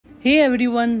Hey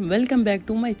everyone, welcome back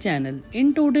to my channel.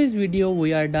 In today's video,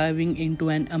 we are diving into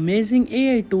an amazing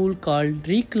AI tool called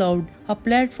RecCloud, a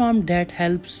platform that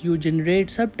helps you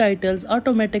generate subtitles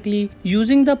automatically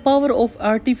using the power of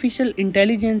artificial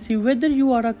intelligence. Whether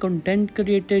you are a content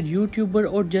creator,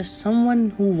 YouTuber, or just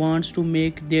someone who wants to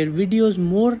make their videos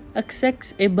more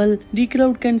accessible,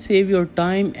 RecCloud can save your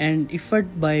time and effort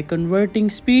by converting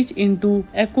speech into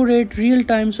accurate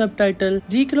real-time subtitles.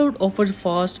 RecCloud offers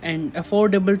fast and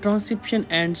affordable transcription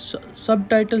and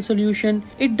subtitle solution.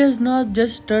 It does not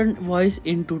just turn voice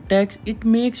into text, it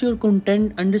makes your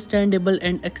content understandable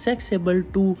and accessible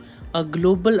to a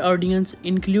global audience,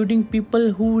 including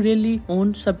people who really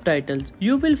own subtitles.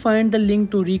 You will find the link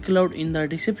to RecCloud in the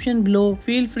description below.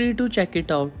 Feel free to check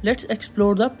it out. Let's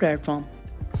explore the platform.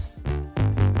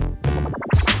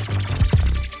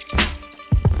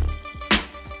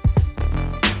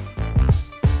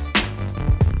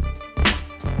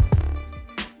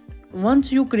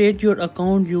 Once you create your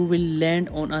account, you will land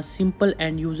on a simple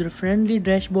and user-friendly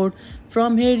dashboard.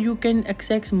 From here, you can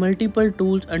access multiple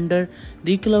tools under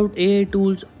RecCloud: AI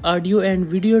tools, audio and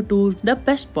video tools. The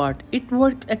best part, it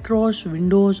works across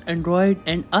Windows, Android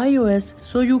and iOS,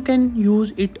 so you can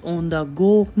use it on the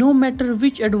go no matter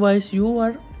which device you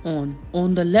are on.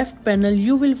 On the left panel,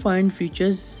 you will find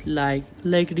features like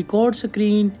record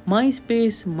screen, my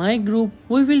space, my group.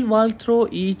 We will walk through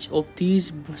each of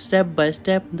these step by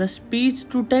step. The speech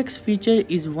to text feature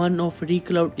is one of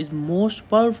RecCloud's most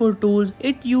powerful tools.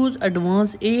 It uses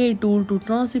advanced AI tool to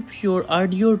transcript your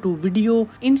audio to video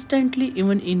instantly,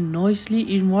 even in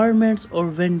noisy environments or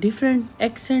when different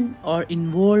accents are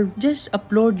involved. Just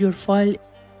upload your file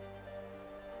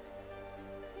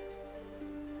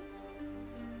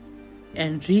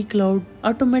and RecCloud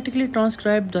automatically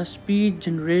transcribe the speech,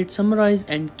 generate, summarize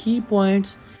and key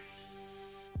points.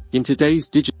 In today's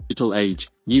digital age,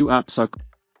 new apps are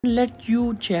Let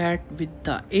you chat with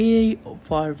the AI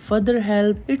for further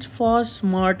help. It's fast,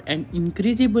 smart and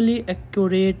increasingly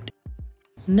accurate.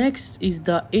 Next is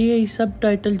the AI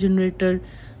Subtitle Generator.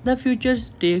 The feature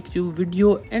takes your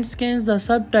video and scans the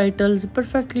subtitles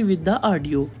perfectly with the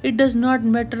audio. It does not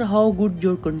matter how good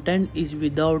your content is,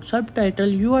 without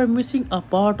subtitles you are missing a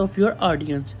part of your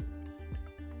audience.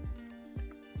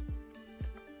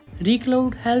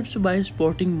 RecCloud helps by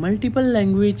supporting multiple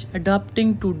languages,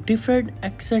 adapting to different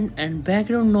accent and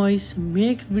background noise,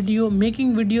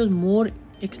 making videos more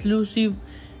exclusive,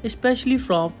 especially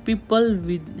from people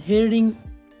with hearing.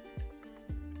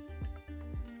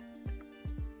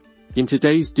 In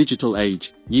today's digital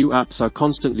age, new apps are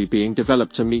constantly being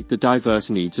developed to meet the diverse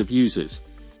needs of users.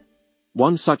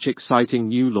 One such exciting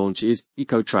new launch is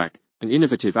EcoTrack, an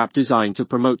innovative app designed to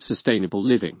promote sustainable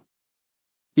living.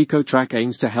 EcoTrack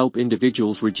aims to help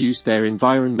individuals reduce their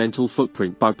environmental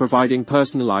footprint by providing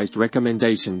personalized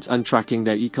recommendations and tracking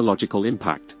their ecological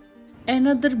impact.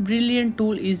 Another brilliant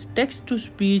tool is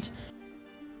text-to-speech.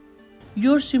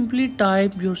 You simply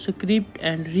type your script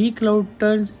and RecCloud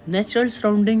turns natural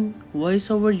sounding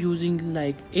voiceover using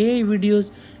AI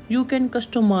videos. You can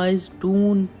customize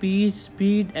tone, pitch,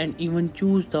 speed and even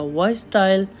choose the voice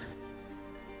style.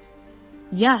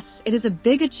 Yes, it is a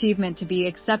big achievement to be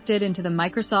accepted into the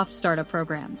Microsoft startup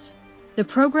programs. The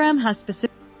program has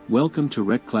specific. Welcome to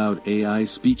RecCloud AI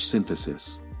Speech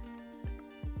Synthesis.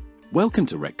 Welcome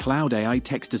to RecCloud AI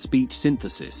Text-to-Speech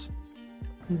Synthesis.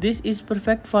 This is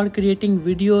perfect for creating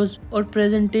videos or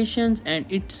presentations, and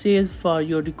it saves for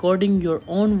your recording your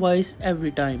own voice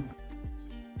every time.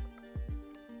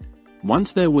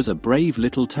 Once there was a brave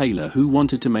little tailor who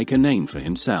wanted to make a name for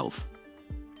himself.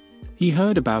 He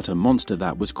heard about a monster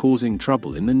that was causing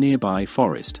trouble in the nearby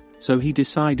forest, so he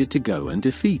decided to go and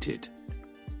defeat it.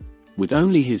 With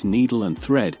only his needle and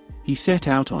thread, he set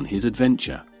out on his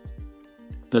adventure.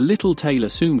 The little tailor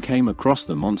soon came across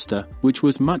the monster, which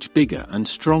was much bigger and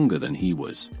stronger than he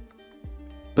was.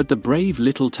 But the brave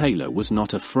little tailor was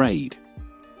not afraid.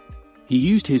 He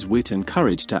used his wit and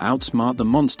courage to outsmart the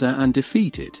monster and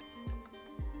defeat it.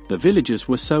 The villagers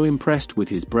were so impressed with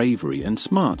his bravery and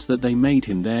smarts that they made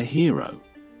him their hero.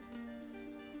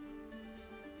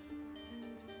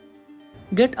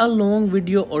 Get a long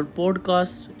video or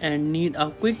podcast and need a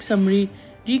quick summary?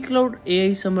 RecCloud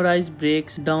AI Summarize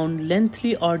breaks down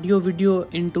lengthy audio video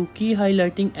into key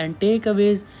highlighting and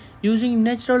takeaways using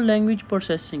natural language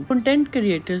processing. Content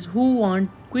creators who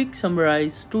want quick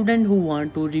summarize, students who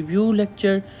want to review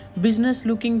lecture, business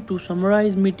looking to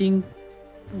summarize meeting.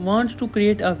 wants to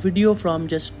create a video from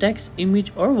just text,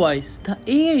 image or voice. The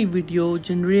AI Video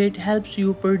Generator helps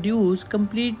you produce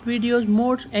complete videos,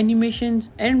 modes, animations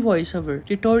and voiceover,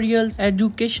 tutorials,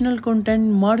 educational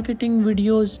content, marketing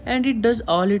videos, and it does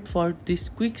all it for this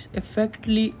quick,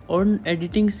 effectively on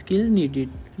editing skill needed.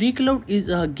 RecCloud is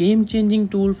a game-changing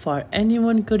tool for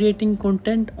anyone creating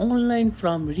content online,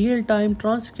 from real-time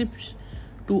transcripts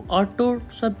to auto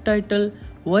subtitle,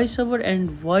 voiceover and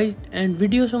voice and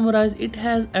video summarize. It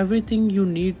has everything you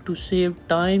need to save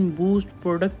time, boost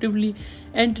productively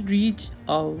and reach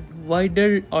a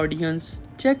wider audience.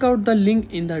 Check out the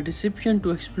link in the description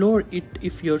to explore it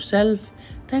if yourself.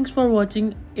 Thanks for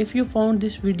watching. If you found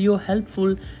this video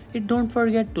helpful, don't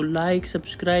forget to like,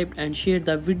 subscribe and share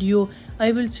the video.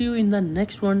 I will see you in the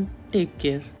next one. Take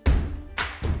care.